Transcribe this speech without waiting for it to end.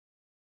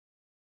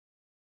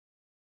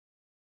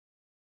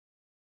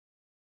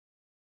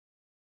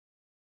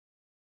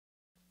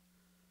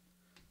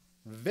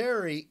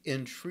Very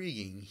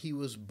intriguing. He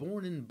was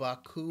born in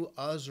Baku,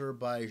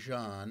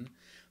 Azerbaijan,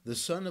 the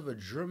son of a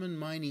German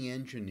mining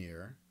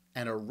engineer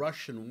and a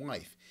Russian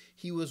wife.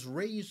 He was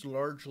raised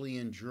largely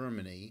in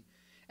Germany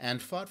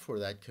and fought for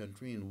that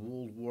country in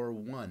World War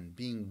I,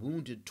 being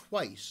wounded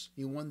twice.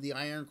 He won the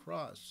Iron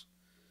Cross.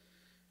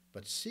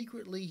 But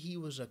secretly, he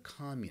was a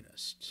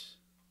communist.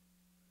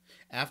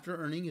 After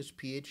earning his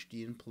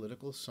Ph.D. in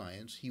political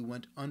science, he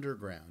went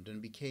underground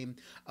and became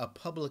a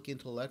public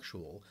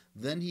intellectual.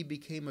 Then he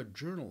became a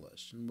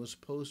journalist and was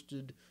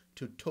posted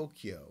to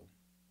Tokyo.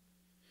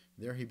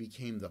 There he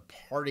became the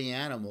party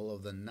animal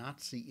of the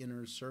Nazi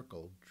inner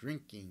circle,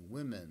 drinking,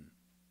 women.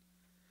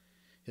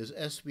 His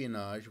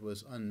espionage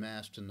was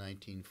unmasked in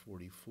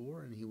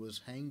 1944, and he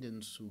was hanged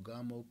in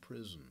Sugamo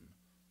prison.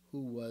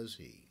 Who was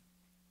he?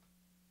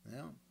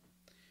 Well,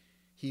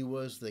 he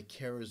was the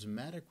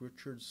charismatic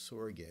Richard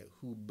Sorge,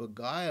 who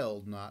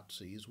beguiled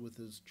Nazis with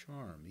his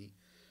charm. He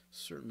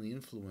certainly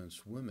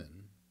influenced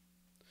women.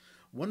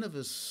 One of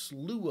his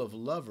slew of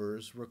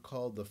lovers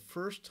recalled the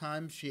first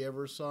time she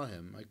ever saw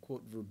him. I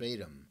quote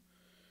verbatim,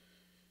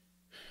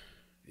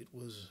 "It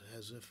was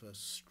as if a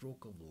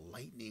stroke of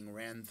lightning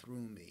ran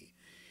through me.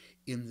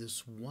 In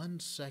this 1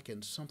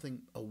 second,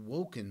 something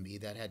awoke in me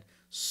that had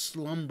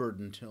slumbered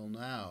until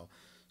now,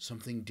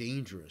 something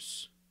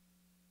dangerous,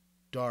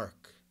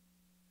 dark,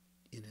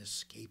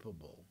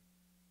 inescapable,"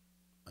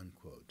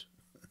 unquote.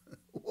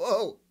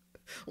 Whoa,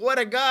 what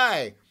a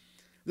guy!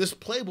 This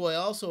playboy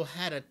also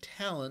had a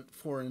talent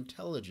for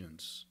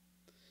intelligence.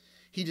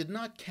 He did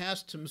not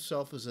cast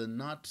himself as a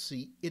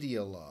Nazi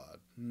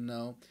ideologue.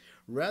 No,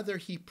 rather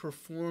he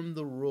performed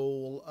the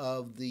role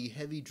of the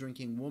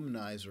heavy-drinking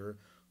womanizer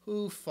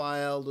who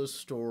filed a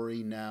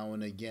story now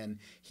and again.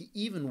 He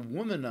even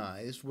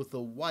womanized with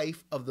the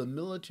wife of the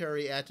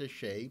military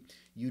attaché,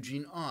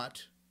 Eugen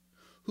Ott,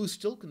 who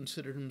still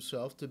considered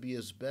himself to be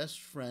his best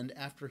friend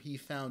after he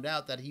found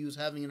out that he was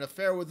having an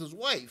affair with his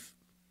wife.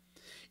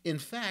 In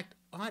fact,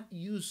 Ott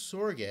used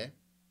Sorge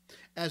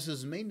as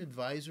his main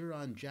advisor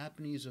on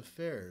Japanese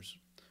affairs.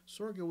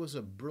 Sorge was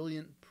a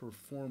brilliant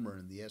performer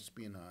in the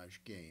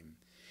espionage game.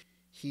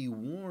 He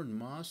warned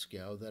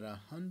Moscow that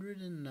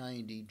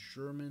 190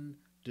 German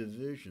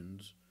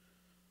divisions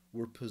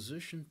were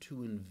positioned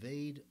to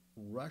invade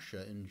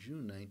Russia in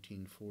June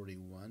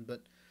 1941,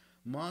 but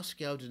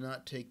Moscow did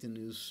not take the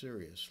news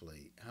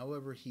seriously.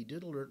 However, he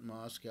did alert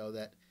Moscow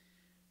that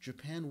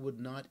Japan would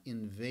not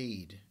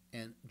invade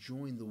and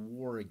join the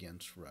war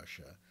against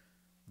Russia.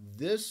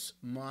 This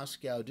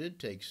Moscow did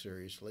take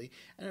seriously,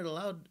 and it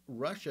allowed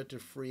Russia to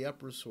free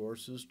up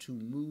resources to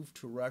move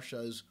to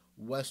Russia's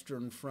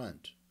Western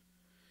Front.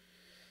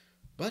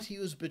 But he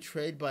was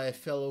betrayed by a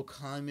fellow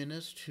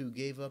communist who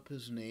gave up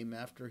his name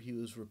after he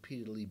was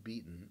repeatedly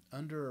beaten.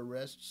 Under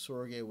arrest,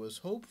 Sorge was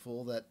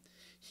hopeful that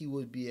he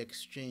would be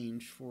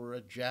exchanged for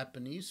a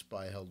Japanese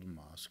spy held in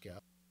Moscow.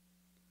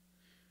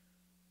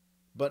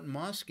 But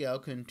Moscow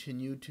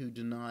continued to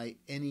deny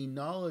any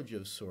knowledge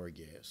of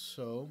Sorge,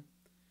 so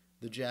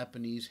the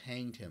Japanese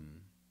hanged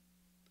him.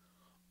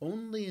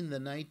 Only in the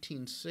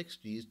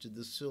 1960s did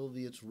the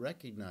Soviets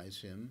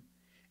recognize him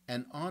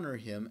and honor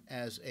him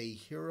as a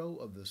hero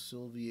of the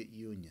Soviet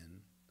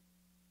Union.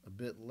 A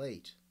bit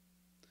late.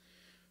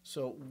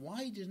 So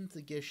why didn't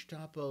the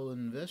Gestapo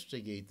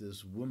investigate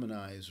this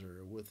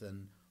womanizer with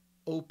an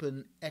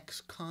open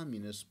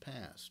ex-communist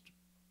past?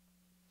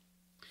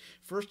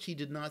 First, he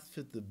did not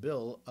fit the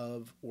bill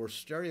of or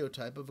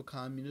stereotype of a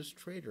communist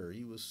traitor.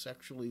 He was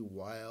sexually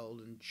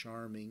wild and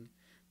charming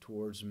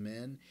towards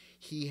men.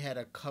 He had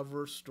a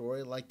cover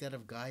story like that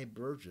of Guy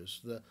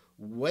Burgess, the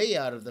way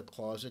out of the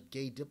closet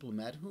gay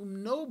diplomat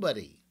whom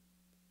nobody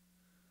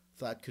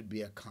thought could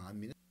be a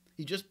communist.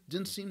 He just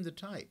didn't seem the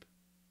type.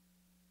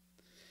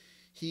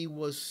 He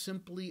was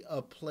simply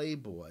a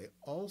playboy.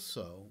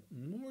 Also,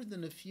 more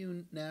than a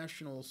few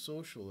National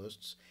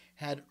Socialists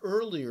had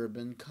earlier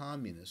been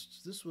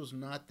communists. This was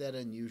not that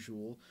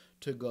unusual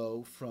to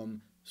go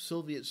from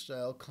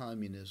Soviet-style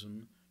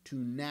communism to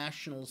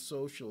National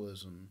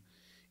Socialism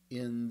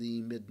in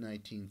the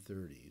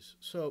mid-1930s.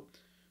 So,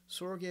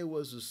 Sorge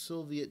was a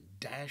Soviet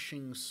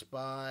dashing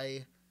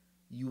spy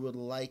you would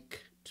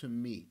like to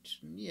meet.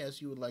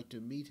 Yes, you would like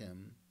to meet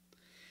him.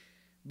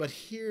 But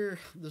here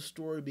the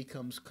story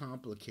becomes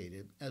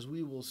complicated. As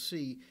we will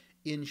see,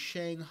 in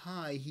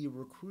Shanghai he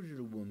recruited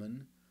a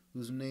woman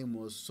whose name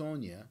was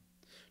Sonia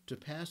to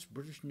pass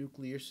British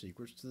nuclear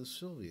secrets to the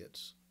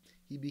Soviets.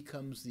 He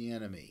becomes the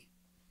enemy.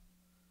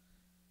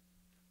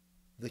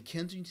 The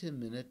Kensington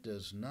Minute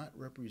does not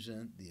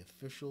represent the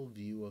official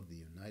view of the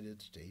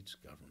United States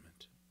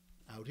government.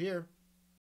 Out here.